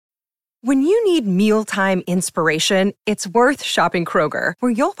When you need mealtime inspiration, it's worth shopping Kroger,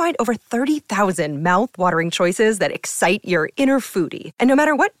 where you'll find over 30,000 mouth-watering choices that excite your inner foodie. And no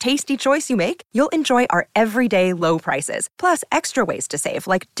matter what tasty choice you make, you'll enjoy our everyday low prices, plus extra ways to save,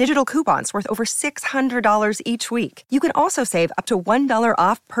 like digital coupons worth over $600 each week. You can also save up to $1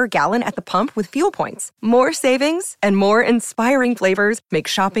 off per gallon at the pump with fuel points. More savings and more inspiring flavors make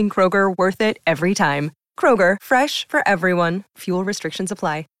shopping Kroger worth it every time. Kroger, fresh for everyone. Fuel restrictions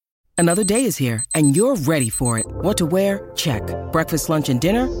apply. Another day is here, and you're ready for it. What to wear? Check. Breakfast, lunch, and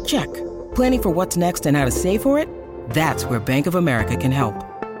dinner? Check. Planning for what's next and how to save for it? That's where Bank of America can help.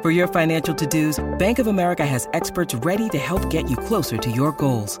 For your financial to-dos, Bank of America has experts ready to help get you closer to your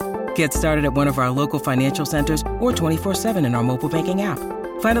goals. Get started at one of our local financial centers or 24/7 in our mobile banking app.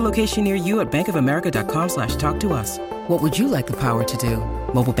 Find a location near you at bankofamerica.com/talktous. What would you like the power to do?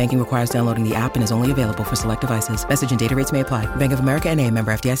 Mobile banking requires downloading the app and is only available for select devices. Message and data rates may apply. Bank of America N.A.,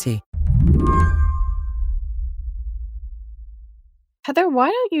 member FDIC. Heather, why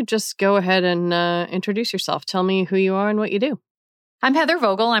don't you just go ahead and introduce yourself? Tell me who you are and what you do. I'm Heather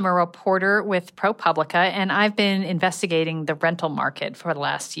Vogel. I'm a reporter with ProPublica, and I've been investigating the rental market for the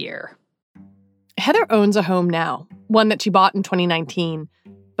last year. Heather owns a home now, one that she bought in 2019.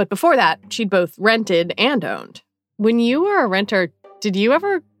 But before that, she'd both rented and owned. When you were a renter, did you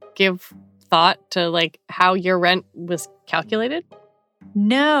ever give thought to how your rent was calculated?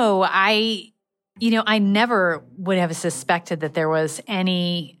 No, I never would have suspected that there was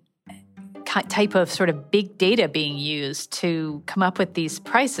any type of sort of big data being used to come up with these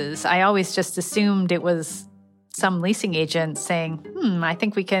prices. I always just assumed it was some leasing agent saying, I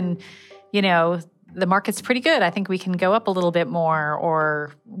think we can, the market's pretty good. I think we can go up a little bit more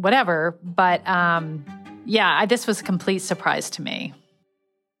or whatever. But this was a complete surprise to me.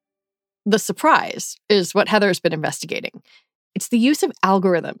 The surprise is what Heather's been investigating. It's the use of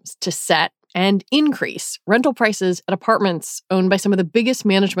algorithms to set and increase rental prices at apartments owned by some of the biggest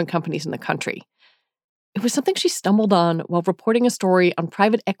management companies in the country. It was something she stumbled on while reporting a story on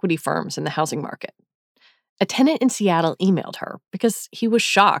private equity firms in the housing market. A tenant in Seattle emailed her because he was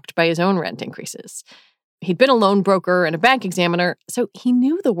shocked by his own rent increases. He'd been a loan broker and a bank examiner, so he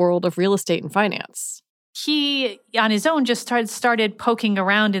knew the world of real estate and finance. He, on his own, just started poking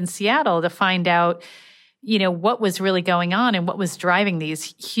around in Seattle to find out, what was really going on and what was driving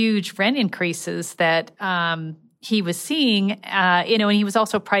these huge rent increases that he was seeing. And he was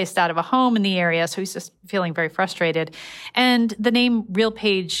also priced out of a home in the area, so he's just feeling very frustrated. And the name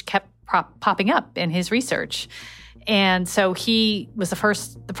RealPage kept popping up in his research. And so he was the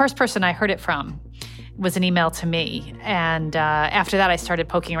first person I heard it from was an email to me. And after that, I started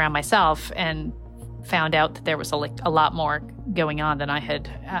poking around myself and found out that there was a lot more going on than I had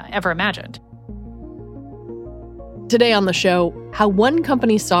ever imagined. Today on the show, how one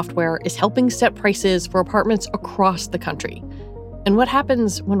company's software is helping set prices for apartments across the country, and what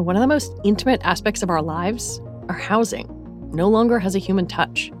happens when one of the most intimate aspects of our lives, our housing, no longer has a human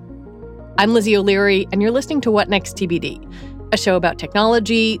touch. I'm Lizzie O'Leary, and you're listening to What Next TBD, a show about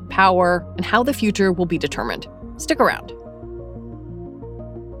technology, power, and how the future will be determined. Stick around.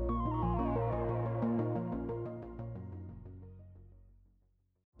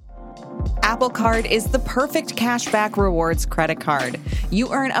 Apple Card is the perfect cashback rewards credit card.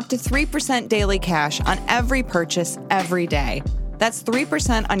 You earn up to 3% daily cash on every purchase every day. That's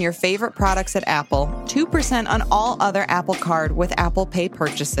 3% on your favorite products at Apple, 2% on all other Apple Card with Apple Pay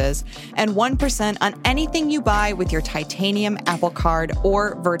purchases, and 1% on anything you buy with your titanium Apple Card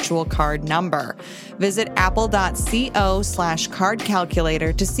or virtual card number. Visit apple.co/card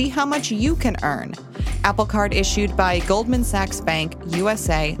calculator to see how much you can earn. Apple Card issued by Goldman Sachs Bank,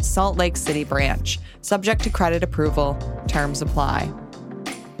 USA, Salt Lake City branch. Subject to credit approval. Terms apply.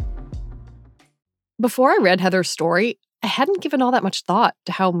 Before I read Heather's story, I hadn't given all that much thought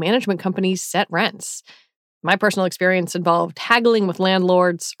to how management companies set rents. My personal experience involved haggling with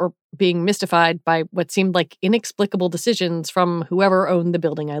landlords or being mystified by what seemed like inexplicable decisions from whoever owned the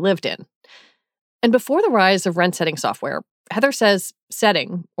building I lived in. And before the rise of rent-setting software, Heather says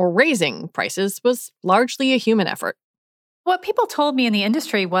setting or raising prices was largely a human effort. What people told me in the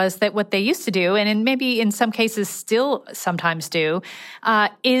industry was that what they used to do, and maybe in some cases still sometimes do,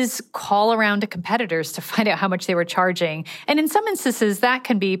 is call around to competitors to find out how much they were charging. And in some instances, that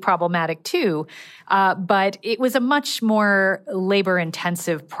can be problematic too. But it was a much more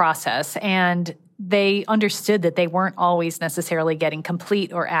labor-intensive process, and they understood that they weren't always necessarily getting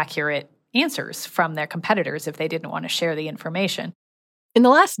complete or accurate answers from their competitors if they didn't want to share the information. In the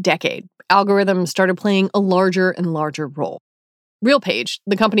last decade, algorithms started playing a larger and larger role. RealPage,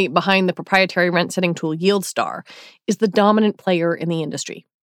 the company behind the proprietary rent-setting tool YieldStar, is the dominant player in the industry.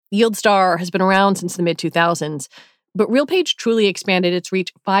 YieldStar has been around since the mid-2000s, but RealPage truly expanded its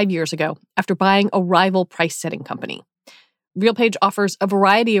reach 5 years ago after buying a rival price-setting company. RealPage offers a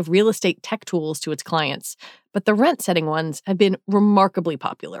variety of real estate tech tools to its clients, but the rent-setting ones have been remarkably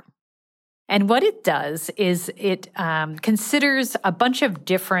popular. And what it does is it considers a bunch of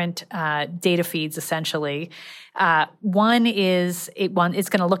different data feeds, essentially. One is it's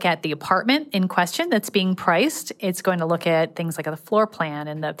going to look at the apartment in question that's being priced. It's going to look at things like the floor plan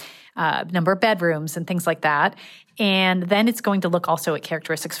and the number of bedrooms and things like that. And then it's going to look also at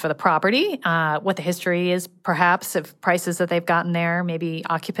characteristics for the property, what the history is, perhaps, of prices that they've gotten there, maybe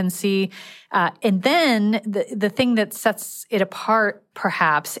occupancy. And then the thing that sets it apart,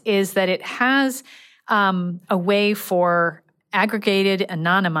 perhaps, is that it has a way for aggregated,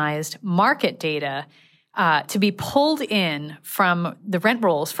 anonymized market data to be pulled in from the rent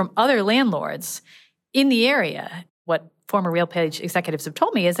rolls from other landlords in the area. What former RealPage executives have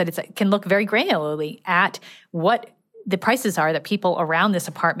told me is that it can look very granularly at what the prices are that people around this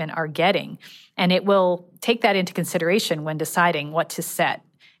apartment are getting. And it will take that into consideration when deciding how to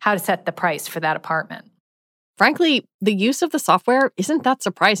set the price for that apartment. Frankly, the use of the software isn't that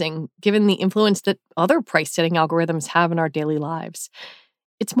surprising, given the influence that other price-setting algorithms have in our daily lives.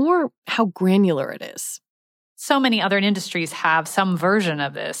 It's more how granular it is. So many other industries have some version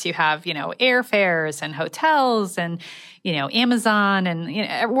of this. You have, airfares and hotels and, Amazon.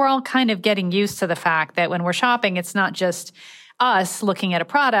 And we're all kind of getting used to the fact that when we're shopping, it's not just us looking at a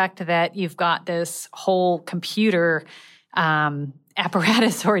product, that you've got this whole computer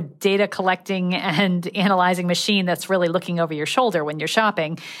apparatus or data collecting and analyzing machine that's really looking over your shoulder when you're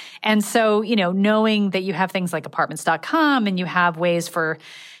shopping. And so, knowing that you have things like apartments.com and you have ways for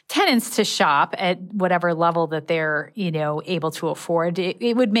tenants to shop at whatever level that they're, able to afford,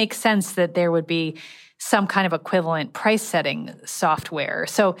 it would make sense that there would be some kind of equivalent price setting software.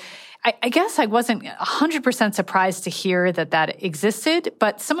 So I guess I wasn't 100% surprised to hear that existed,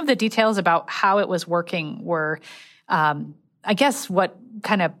 but some of the details about how it was working were, I guess, what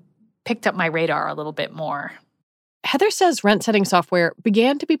kind of picked up my radar a little bit more. Heather says rent-setting software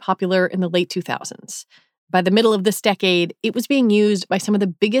began to be popular in the late 2000s. By the middle of this decade, it was being used by some of the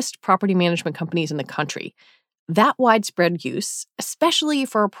biggest property management companies in the country. That widespread use, especially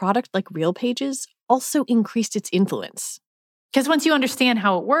for a product like RealPage's, also increased its influence. Because once you understand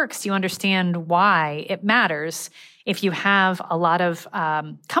how it works, you understand why it matters. If you have a lot of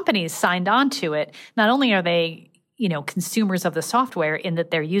companies signed on to it, not only are they consumers of the software in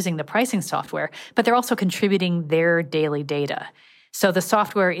that they're using the pricing software, but they're also contributing their daily data. So the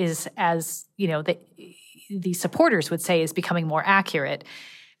software is, as the supporters would say, is becoming more accurate.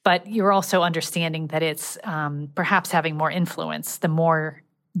 But you're also understanding that it's perhaps having more influence the more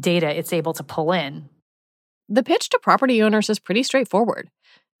data it's able to pull in. The pitch to property owners is pretty straightforward.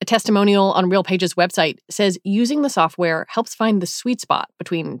 A testimonial on RealPage's website says using the software helps find the sweet spot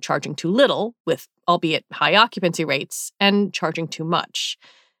between charging too little, with albeit high occupancy rates, and charging too much.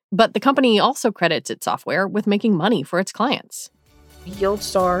 But the company also credits its software with making money for its clients.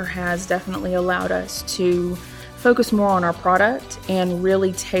 YieldStar has definitely allowed us to focus more on our product and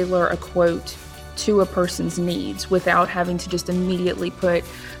really tailor a quote to a person's needs without having to just immediately put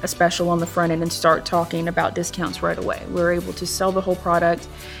a special on the front end and start talking about discounts right away. We're able to sell the whole product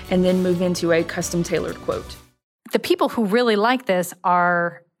and then move into a custom tailored quote. The people who really like this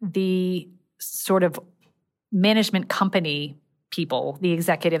are the sort of management company people, the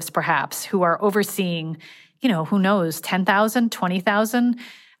executives perhaps, who are overseeing, who knows, 10,000, 20,000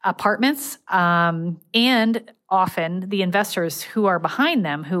 apartments, and often the investors who are behind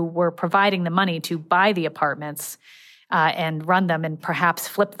them, who were providing the money to buy the apartments and run them and perhaps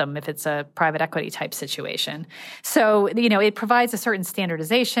flip them if it's a private equity type situation. So, it provides a certain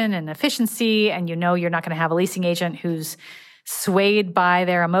standardization and efficiency, and you're not going to have a leasing agent who's swayed by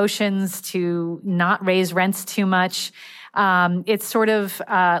their emotions to not raise rents too much. It sort of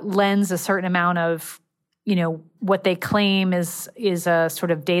lends a certain amount of what they claim is a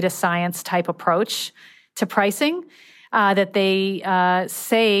sort of data science type approach to pricing that they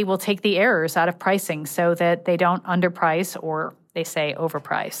say will take the errors out of pricing so that they don't underprice or, they say,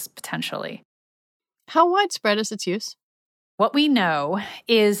 overprice potentially. How widespread is its use? What we know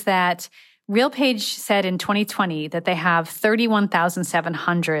is that RealPage said in 2020 that they have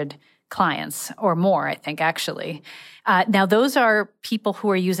 31,700 clients or more, I think, actually. Now, those are people who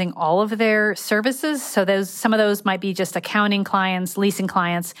are using all of their services. So some of those might be just accounting clients, leasing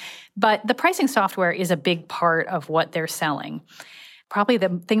clients. But the pricing software is a big part of what they're selling. Probably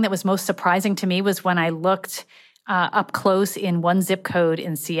the thing that was most surprising to me was when I looked up close in one zip code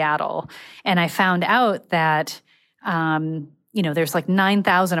in Seattle. And I found out that there's like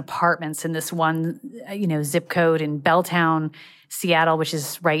 9,000 apartments in this one, zip code in Belltown, Seattle, which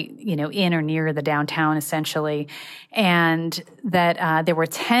is right, in or near the downtown, essentially. And that there were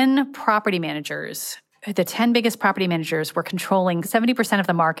 10 property managers. The 10 biggest property managers were controlling 70% of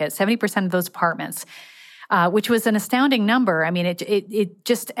the market, 70% of those apartments, which was an astounding number. I mean, it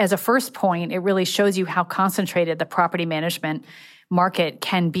just, as a first point, it really shows you how concentrated the property management market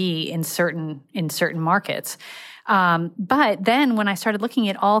can be in certain markets. But then when I started looking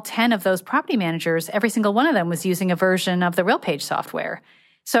at all 10 of those property managers, every single one of them was using a version of the RealPage software.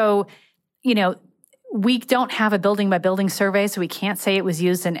 So, we don't have a building by building survey, so we can't say it was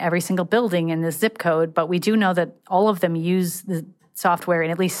used in every single building in this zip code, but we do know that all of them use the software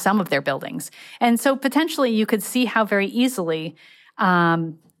in at least some of their buildings. And so potentially you could see how very easily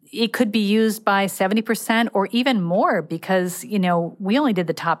it could be used by 70% or even more because, we only did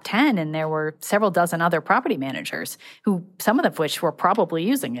the top 10 and there were several dozen other property managers who, some of which were probably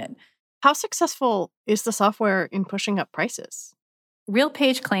using it. How successful is the software in pushing up prices?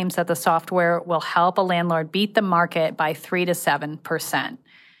 RealPage claims that the software will help a landlord beat the market by 3 to 7%.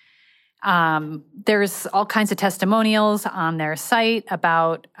 There's all kinds of testimonials on their site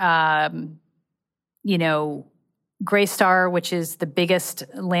about, Greystar, which is the biggest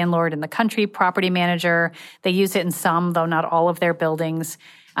landlord in the country, property manager. They use it in some, though not all of their buildings.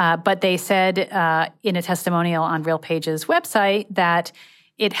 But they said in a testimonial on RealPage's website that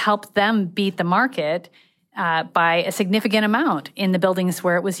it helped them beat the market by a significant amount in the buildings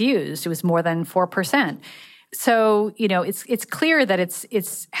where it was used. It was more than 4%. So, it's clear that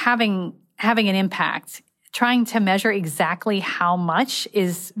it's having an impact. Trying to measure exactly how much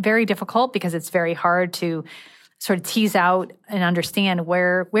is very difficult because it's very hard to sort of tease out and understand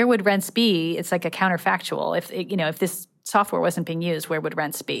where would rents be. It's like a counterfactual. If this software wasn't being used, where would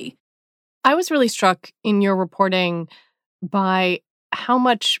rents be? I was really struck in your reporting by how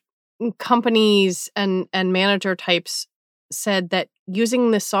much companies and manager types said that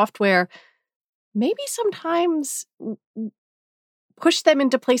using this software maybe sometimes push them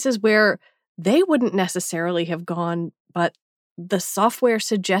into places where they wouldn't necessarily have gone, but the software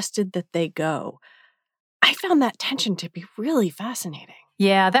suggested that they go. I found that tension to be really fascinating.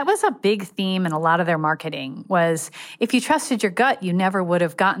 Yeah, that was a big theme in a lot of their marketing was if you trusted your gut, you never would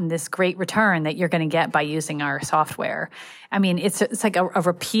have gotten this great return that you're going to get by using our software. I mean, it's like a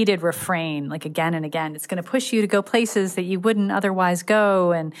repeated refrain, like again and again. It's going to push you to go places that you wouldn't otherwise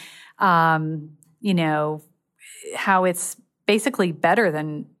go. And, how it's basically better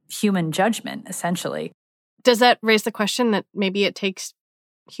than human judgment, essentially. Does that raise the question that maybe it takes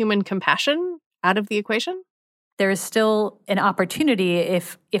human compassion out of the equation? There is still an opportunity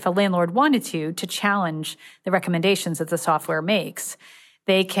if a landlord wanted to challenge the recommendations that the software makes.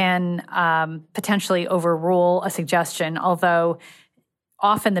 They can potentially overrule a suggestion, although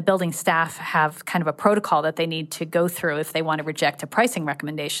often the building staff have kind of a protocol that they need to go through if they want to reject a pricing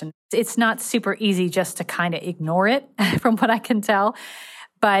recommendation. It's not super easy just to kind of ignore it, from what I can tell,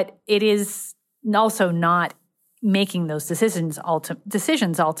 but it is also not making those decisions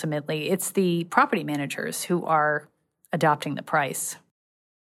ultimately. It's the property managers who are adopting the price.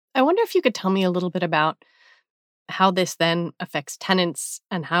 I wonder if you could tell me a little bit about how this then affects tenants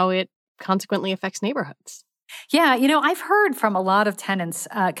and how it consequently affects neighborhoods. Yeah, I've heard from a lot of tenants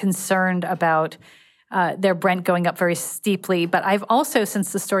concerned about their rent going up very steeply, but I've also,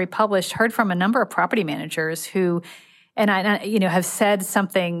 since the story published, heard from a number of property managers who have said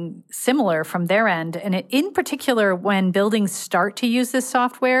something similar from their end. And in particular, when buildings start to use this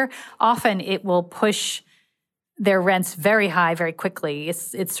software, often it will push their rents very high very quickly.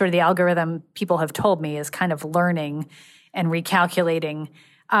 It's sort of the algorithm people have told me is kind of learning and recalculating.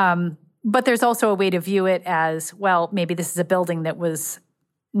 But there's also a way to view it as, well, maybe this is a building that was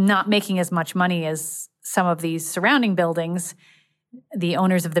not making as much money as some of these surrounding buildings. The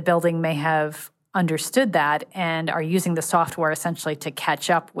owners of the building may have understood that and are using the software essentially to catch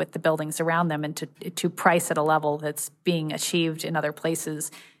up with the buildings around them and to price at a level that's being achieved in other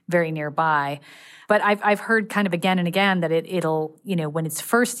places very nearby. But I've heard kind of again and again that it'll when it's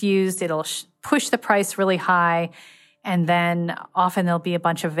first used, it'll push the price really high, and then often there'll be a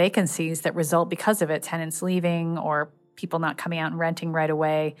bunch of vacancies that result because of it, tenants leaving or people not coming out and renting right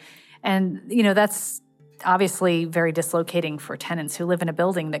away. And that's obviously very dislocating for tenants who live in a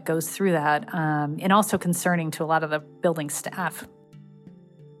building that goes through that, and also concerning to a lot of the building staff.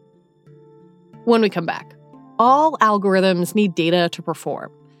 When we come back, all algorithms need data to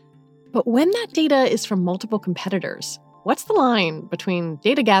perform. But when that data is from multiple competitors, what's the line between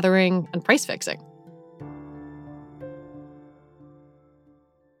data gathering and price fixing?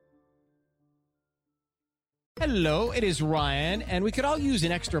 Hello, it is Ryan, and we could all use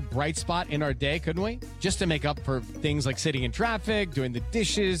an extra bright spot in our day, couldn't we? Just to make up for things like sitting in traffic, doing the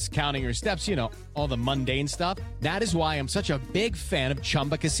dishes, counting your steps, all the mundane stuff. That is why I'm such a big fan of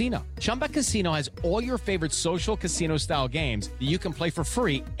Chumba Casino. Chumba Casino has all your favorite social casino-style games that you can play for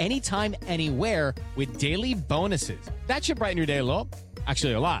free anytime, anywhere with daily bonuses. That should brighten your day a little.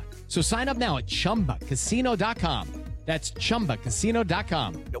 Actually, a lot. So sign up now at ChumbaCasino.com. That's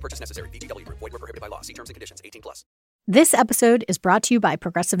ChumbaCasino.com. No purchase necessary. VGW Group. Void where prohibited by law. See terms and conditions. 18+. This episode is brought to you by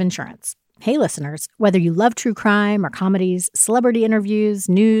Progressive Insurance. Hey, listeners, whether you love true crime or comedies, celebrity interviews,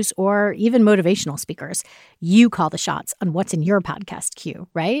 news, or even motivational speakers, you call the shots on what's in your podcast queue,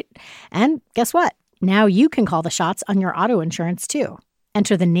 right? And guess what? Now you can call the shots on your auto insurance, too.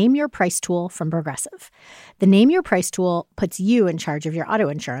 Enter the Name Your Price tool from Progressive. The Name Your Price tool puts you in charge of your auto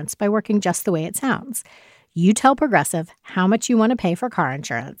insurance by working just the way it sounds. You tell Progressive how much you want to pay for car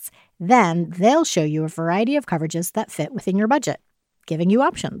insurance. Then they'll show you a variety of coverages that fit within your budget, giving you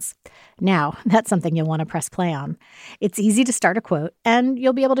options. Now, that's something you'll want to press play on. It's easy to start a quote, and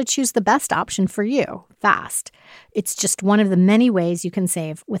you'll be able to choose the best option for you fast. It's just one of the many ways you can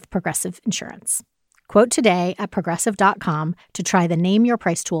save with Progressive Insurance. Quote today at Progressive.com to try the Name Your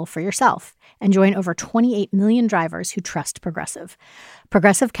Price tool for yourself and join over 28 million drivers who trust Progressive.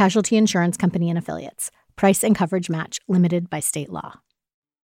 Progressive Casualty Insurance Company and Affiliates. Price and coverage match limited by state law.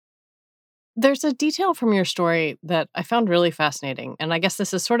 There's a detail from your story that I found really fascinating. And I guess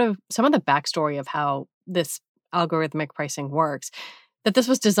this is sort of some of the backstory of how this algorithmic pricing works. That this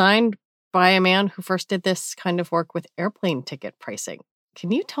was designed by a man who first did this kind of work with airplane ticket pricing. Can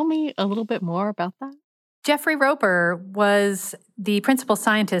you tell me a little bit more about that? Jeffrey Roper was the principal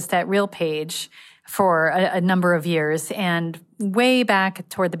scientist at RealPage for a number of years. And way back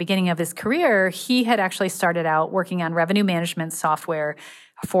toward the beginning of his career, he had actually started out working on revenue management software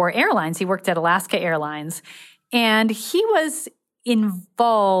for airlines. He worked at Alaska Airlines. And he was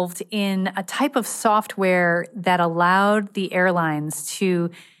involved in a type of software that allowed the airlines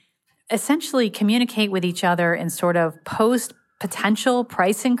to essentially communicate with each other and sort of post potential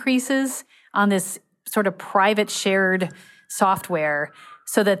price increases on this sort of private shared software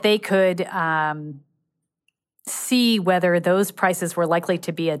so that they could see whether those prices were likely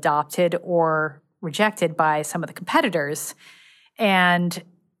to be adopted or rejected by some of the competitors. And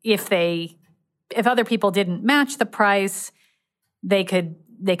if other people didn't match the price, they could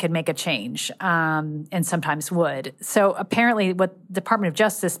make a change, and sometimes would. So apparently what the Department of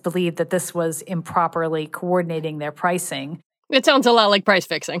Justice believed that this was improperly coordinating their pricing. It sounds a lot like price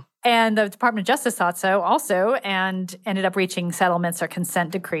fixing. And the Department of Justice thought so also and ended up reaching settlements or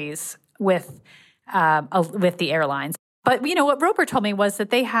consent decrees with the airlines. But, what Roper told me was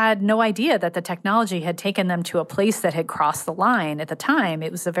that they had no idea that the technology had taken them to a place that had crossed the line at the time.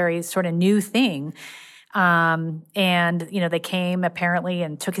 It was a very sort of new thing. And, they came apparently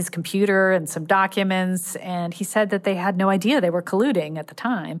and took his computer and some documents. And he said that they had no idea they were colluding at the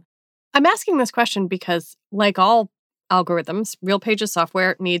time. I'm asking this question because, like all algorithms, RealPage's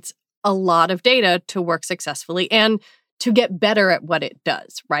software needs a lot of data to work successfully and to get better at what it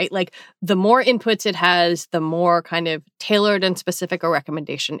does, right? Like the more inputs it has, the more kind of tailored and specific a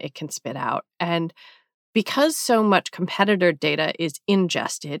recommendation it can spit out. And because so much competitor data is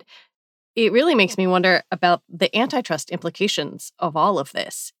ingested, it really makes me wonder about the antitrust implications of all of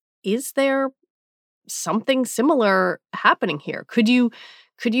this. Is there something similar happening here? Could you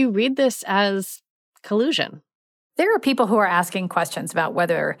read this as collusion? There are people who are asking questions about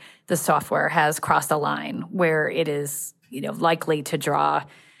whether the software has crossed a line where it is, likely to draw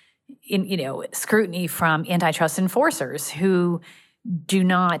scrutiny from antitrust enforcers who do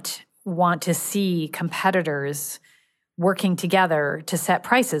not want to see competitors working together to set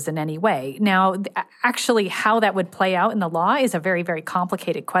prices in any way. Now, actually, how that would play out in the law is a very, very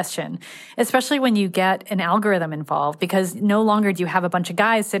complicated question, especially when you get an algorithm involved, because no longer do you have a bunch of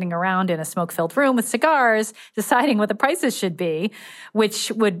guys sitting around in a smoke-filled room with cigars deciding what the prices should be,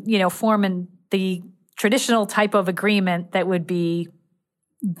 which would, form the traditional type of agreement that would be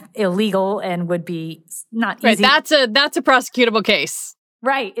illegal and would be not easy. Right, that's a prosecutable case.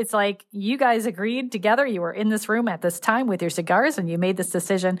 Right. It's like you guys agreed together. You were in this room at this time with your cigars and you made this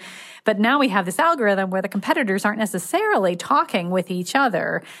decision. But now we have this algorithm where the competitors aren't necessarily talking with each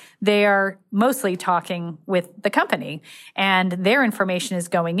other. They are mostly talking with the company, and their information is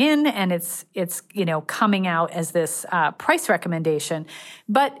going in and it's coming out as this price recommendation.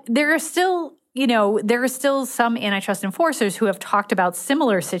 But there are still some antitrust enforcers who have talked about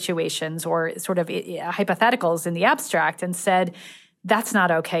similar situations or sort of hypotheticals in the abstract and said, that's not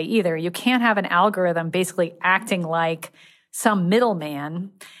okay either. You can't have an algorithm basically acting like some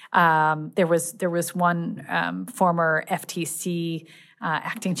middleman. There was one former FTC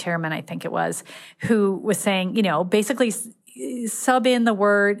acting chairman, I think it was, who was saying, basically sub in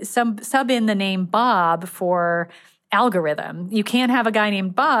the name Bob for algorithm. You can't have a guy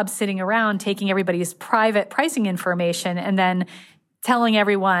named Bob sitting around taking everybody's private pricing information and then telling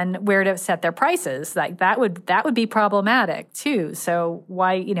everyone where to set their prices. Like that would be problematic too. So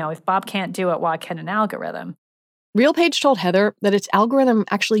why, if Bob can't do it, why can an algorithm? RealPage told Heather that its algorithm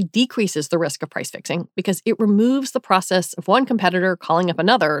actually decreases the risk of price fixing because it removes the process of one competitor calling up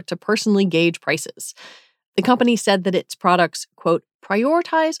another to personally gauge prices. The company said that its products, quote,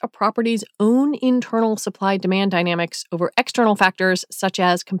 prioritize a property's own internal supply-demand dynamics over external factors such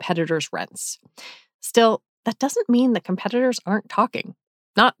as competitors' rents. Still, that doesn't mean that competitors aren't talking.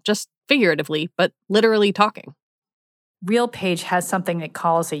 Not just figuratively, but literally talking. RealPage has something it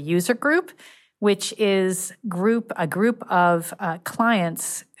calls a user group, which is a group of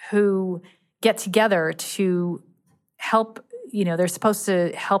clients who get together to help. They're supposed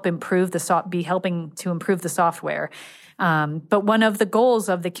to help improve helping to improve the software. But one of the goals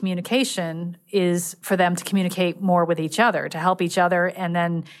of the communication is for them to communicate more with each other, to help each other and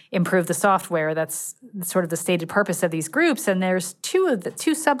then improve the software. That's sort of the stated purpose of these groups. And there's two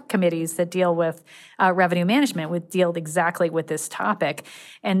subcommittees that deal with revenue management, would deal exactly with this topic.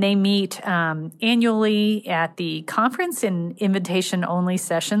 And they meet annually at the conference in invitation-only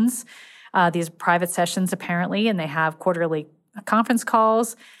sessions. These private sessions, apparently, and they have quarterly conference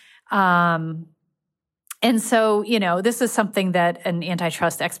calls. And so, this is something that an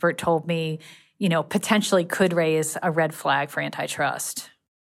antitrust expert told me, potentially could raise a red flag for antitrust.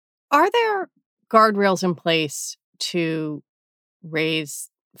 Are there guardrails in place to raise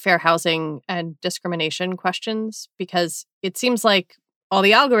fair housing and discrimination questions? Because it seems like all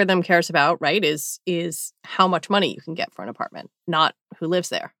the algorithm cares about, right, is how much money you can get for an apartment, not who lives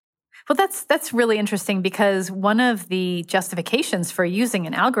there. Well, that's really interesting because one of the justifications for using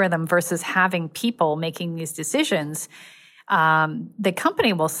an algorithm versus having people making these decisions, the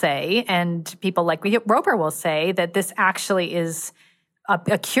company will say, and people like Roper will say, that this actually is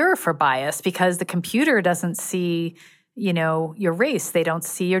a cure for bias because the computer doesn't see, your race. They don't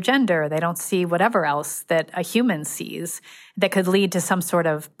see your gender. They don't see whatever else that a human sees that could lead to some sort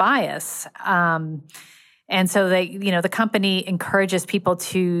of bias. And so the company encourages people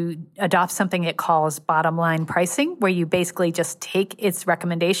to adopt something it calls bottom line pricing, where you basically just take its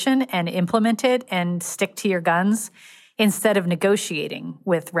recommendation and implement it and stick to your guns instead of negotiating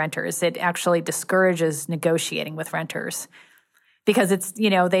with renters. It actually discourages negotiating with renters because it's,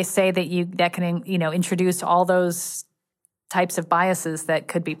 they say that can introduce all those types of biases that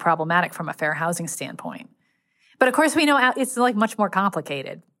could be problematic from a fair housing standpoint. But of course, we know it's much more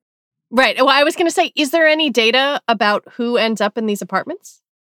complicated. Right. Well, I was going to say, is there any data about who ends up in these apartments?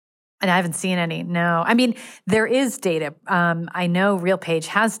 And I haven't seen any, no. I mean, there is data. I know RealPage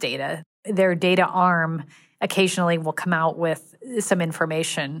has data. Their data arm occasionally will come out with some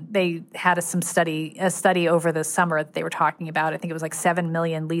information. They had a study over the summer that they were talking about. I think it was like 7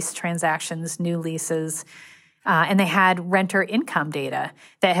 million lease transactions, new leases. And they had renter income data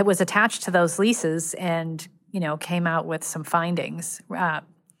that was attached to those leases and, came out with some findings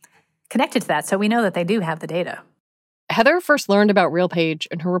connected to that. So we know that they do have the data. Heather first learned about RealPage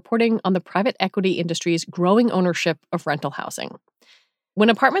in her reporting on the private equity industry's growing ownership of rental housing. When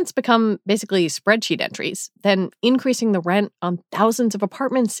apartments become basically spreadsheet entries, then increasing the rent on thousands of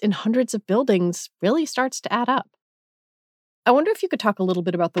apartments in hundreds of buildings really starts to add up. I wonder if you could talk a little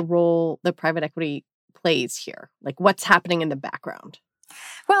bit about the role that private equity plays here, like what's happening in the background.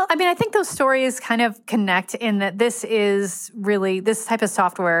 Well, I mean, I think those stories kind of connect in that this type of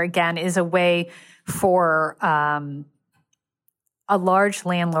software, again, is a way for a large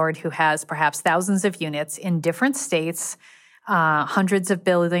landlord who has perhaps thousands of units in different states, hundreds of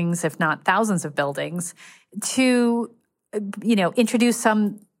buildings, if not thousands of buildings, to, introduce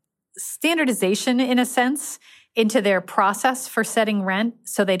some standardization in a sense into their process for setting rent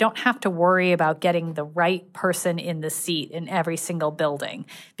so they don't have to worry about getting the right person in the seat in every single building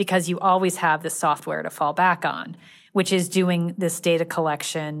because you always have this software to fall back on, which is doing this data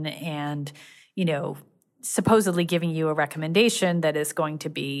collection and, supposedly giving you a recommendation that is going to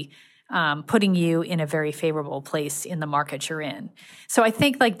be putting you in a very favorable place in the market you're in. So I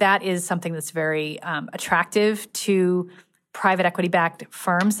think that is something that's very attractive to private equity-backed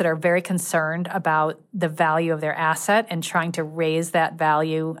firms that are very concerned about the value of their asset and trying to raise that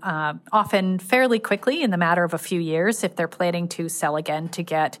value often fairly quickly in the matter of a few years if they're planning to sell again to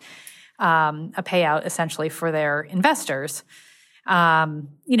get a payout essentially for their investors.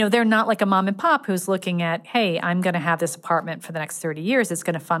 They're not like a mom and pop who's looking at, hey, I'm going to have this apartment for the next 30 years. It's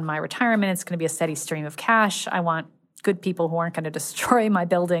going to fund my retirement. It's going to be a steady stream of cash. I want good people who aren't going to destroy my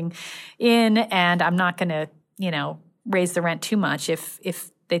building and I'm not going to, raise the rent too much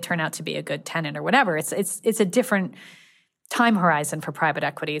if they turn out to be a good tenant or whatever. It's a different time horizon for private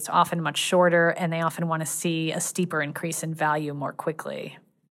equity. It's often much shorter, and they often want to see a steeper increase in value more quickly.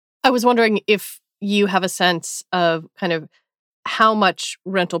 I was wondering if you have a sense of kind of how much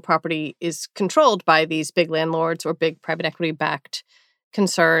rental property is controlled by these big landlords or big private equity-backed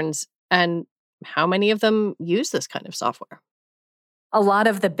concerns, and how many of them use this kind of software. A lot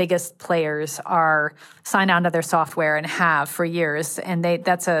of the biggest players are signed onto their software and have for years, and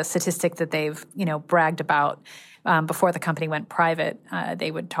that's a statistic that they've bragged about before the company went private.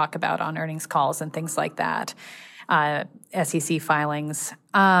 They would talk about on earnings calls and things like that, SEC filings.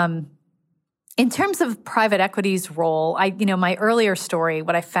 In terms of private equity's role, my earlier story,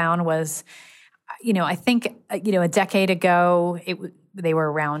 what I found was, I think a decade ago they were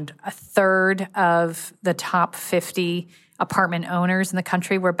around a third of the top 50 apartment owners in the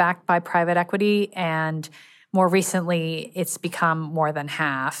country were backed by private equity, and more recently it's become more than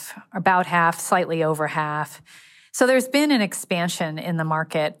half, about half, slightly over half. So there's been an expansion in the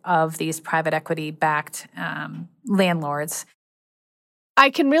market of these private equity-backed landlords.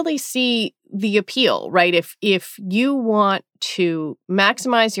 I can really see the appeal, right? If you want to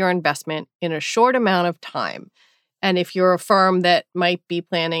maximize your investment in a short amount of time, and if you're a firm that might be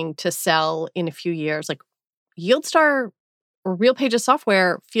planning to sell in a few years, like YieldStar or RealPage's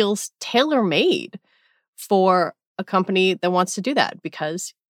software feels tailor-made for a company that wants to do that,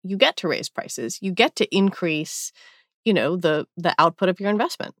 because you get to raise prices, you get to increase, the output of your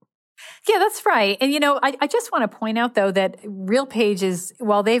investment. Yeah, that's right. And, I just want to point out, though, that RealPage is,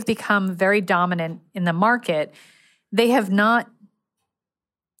 while they've become very dominant in the market, they have not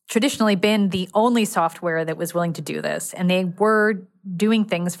traditionally been the only software that was willing to do this. And they were doing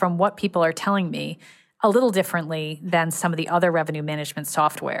things, from what people are telling me, a little differently than some of the other revenue management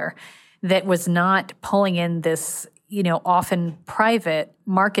software that was not pulling in this, often private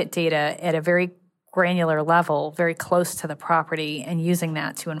market data at a very granular level, very close to the property, and using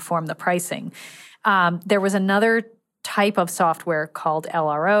that to inform the pricing. There was another type of software called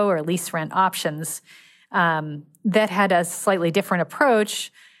LRO, or lease rent options, that had a slightly different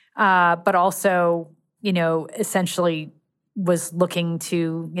approach, but also, essentially was looking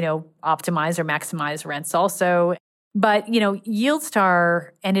to, optimize or maximize rents also. But,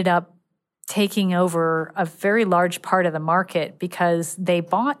 YieldStar ended up taking over a very large part of the market because they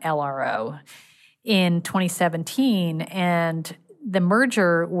bought LRO in 2017, and the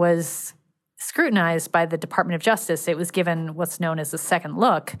merger was scrutinized by the Department of Justice. It was given what's known as a second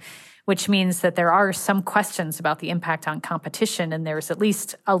look, which means that there are some questions about the impact on competition, and there's at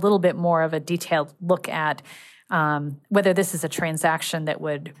least a little bit more of a detailed look at whether this is a transaction that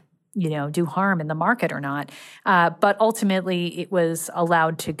would, do harm in the market or not. But ultimately, it was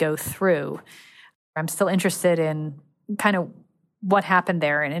allowed to go through. I'm still interested in kind of what happened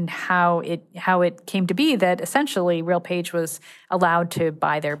there and how it came to be that essentially RealPage was allowed to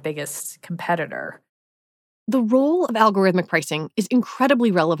buy their biggest competitor. The role of algorithmic pricing is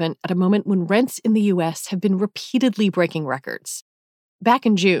incredibly relevant at a moment when rents in the U.S. have been repeatedly breaking records. Back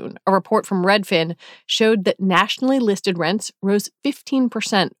in June, a report from Redfin showed that nationally listed rents rose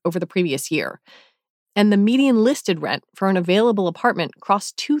 15% over the previous year, and the median listed rent for an available apartment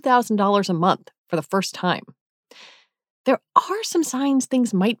crossed $2,000 a month for the first time. There are some signs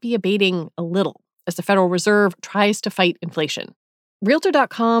things might be abating a little as the Federal Reserve tries to fight inflation.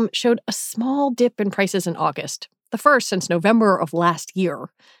 Realtor.com showed a small dip in prices in August, the first since November of last year,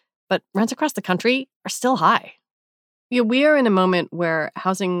 but rents across the country are still high. We are in a moment where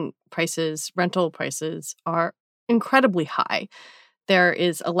housing prices, rental prices, are incredibly high. There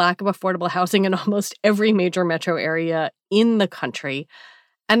is a lack of affordable housing in almost every major metro area in the country.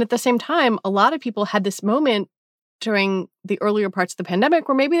 And at the same time, a lot of people had this moment during the earlier parts of the pandemic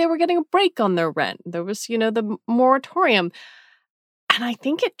where maybe they were getting a break on their rent. There was, the moratorium. And I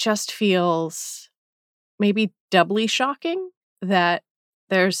think it just feels maybe doubly shocking that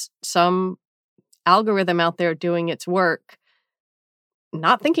there's some algorithm out there doing its work,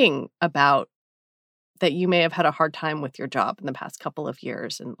 not thinking about that you may have had a hard time with your job in the past couple of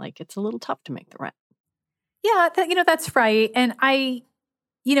years, and it's a little tough to make the rent. Yeah, that's right. And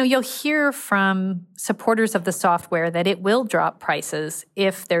you'll hear from supporters of the software that it will drop prices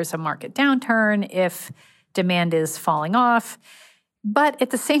if there's a market downturn, if demand is falling off. But at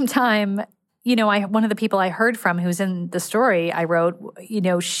the same time, one of the people I heard from who's in the story I wrote,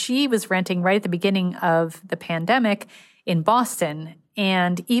 she was renting right at the beginning of the pandemic, in Boston.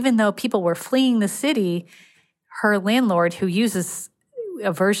 And even though people were fleeing the city, her landlord, who uses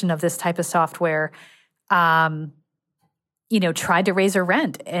a version of this type of software, tried to raise her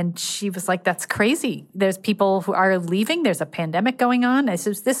rent. And she was like, that's crazy. There's people who are leaving. There's a pandemic going on. This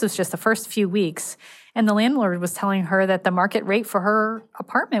was just the first few weeks. And the landlord was telling her that the market rate for her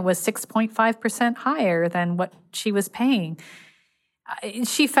apartment was 6.5% higher than what she was paying.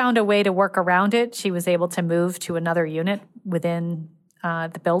 She found a way to work around it. She was able to move to another unit within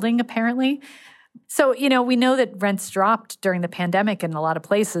the building, apparently. So, we know that rents dropped during the pandemic in a lot of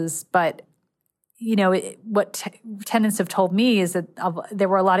places, but what tenants have told me is that there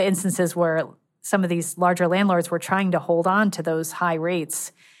were a lot of instances where some of these larger landlords were trying to hold on to those high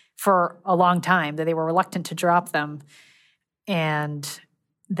rates for a long time, that they were reluctant to drop them, and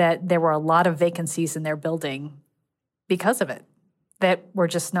that there were a lot of vacancies in their building because of it that were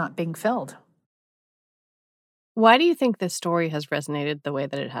just not being filled. Why do you think this story has resonated the way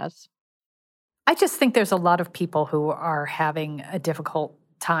that it has? I just think there's a lot of people who are having a difficult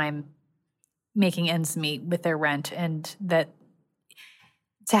time making ends meet with their rent, and that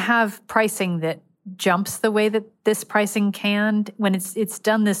to have pricing that jumps the way that this pricing can, when it's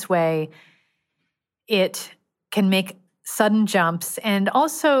done this way, it can make sudden jumps. And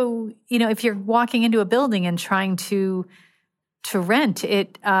also, if you're walking into a building and trying to rent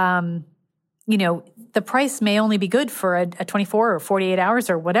it, the price may only be good for a 24 or 48 hours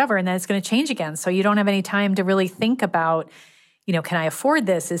or whatever, and then it's going to change again. So you don't have any time to really think about, can I afford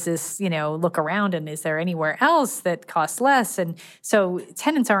this? Is this, look around, and is there anywhere else that costs less? And so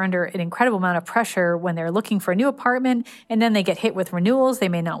tenants are under an incredible amount of pressure when they're looking for a new apartment, and then they get hit with renewals. They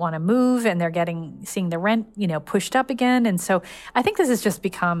may not want to move, and they're seeing the rent, pushed up again. And so I think this has just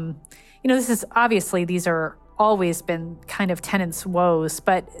become, these are always been kind of tenants' woes,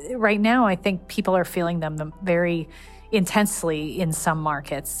 but right now I think people are feeling them very intensely in some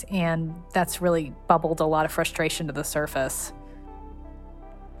markets, and that's really bubbled a lot of frustration to the surface.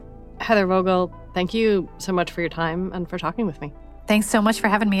 Heather Vogel, thank you so much for your time and for talking with me. Thanks so much for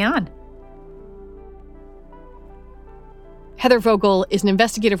having me on. Heather Vogel is an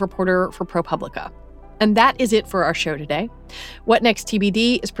investigative reporter for ProPublica. And that is it for our show today. What Next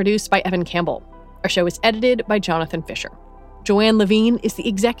TBD is produced by Evan Campbell. Our show is edited by Jonathan Fisher. Joanne Levine is the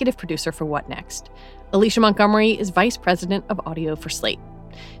executive producer for What Next. Alicia Montgomery is vice president of audio for Slate.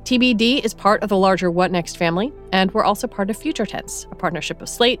 TBD is part of the larger What Next family, and we're also part of Future Tense, a partnership of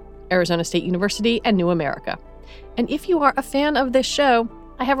Slate, Arizona State University, and New America. And if you are a fan of this show,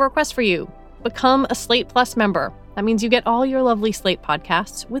 I have a request for you. Become a Slate Plus member. That means you get all your lovely Slate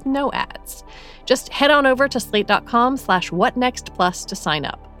podcasts with no ads. Just head on over to slate.com/whatnextplus to sign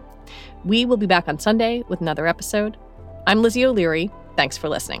up. We will be back on Sunday with another episode. I'm Lizzie O'Leary. Thanks for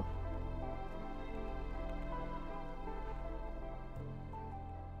listening.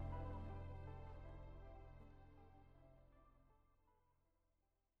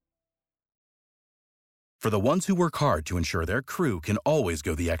 For the ones who work hard to ensure their crew can always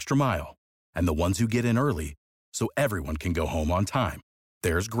go the extra mile, and the ones who get in early so everyone can go home on time,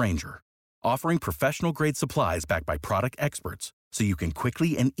 there's Grainger, offering professional-grade supplies backed by product experts so you can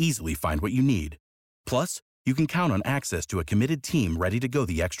quickly and easily find what you need. Plus, you can count on access to a committed team ready to go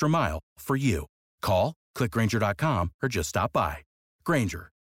the extra mile for you. Call, click Grainger.com, or just stop by.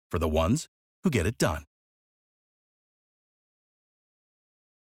 Grainger, for the ones who get it done.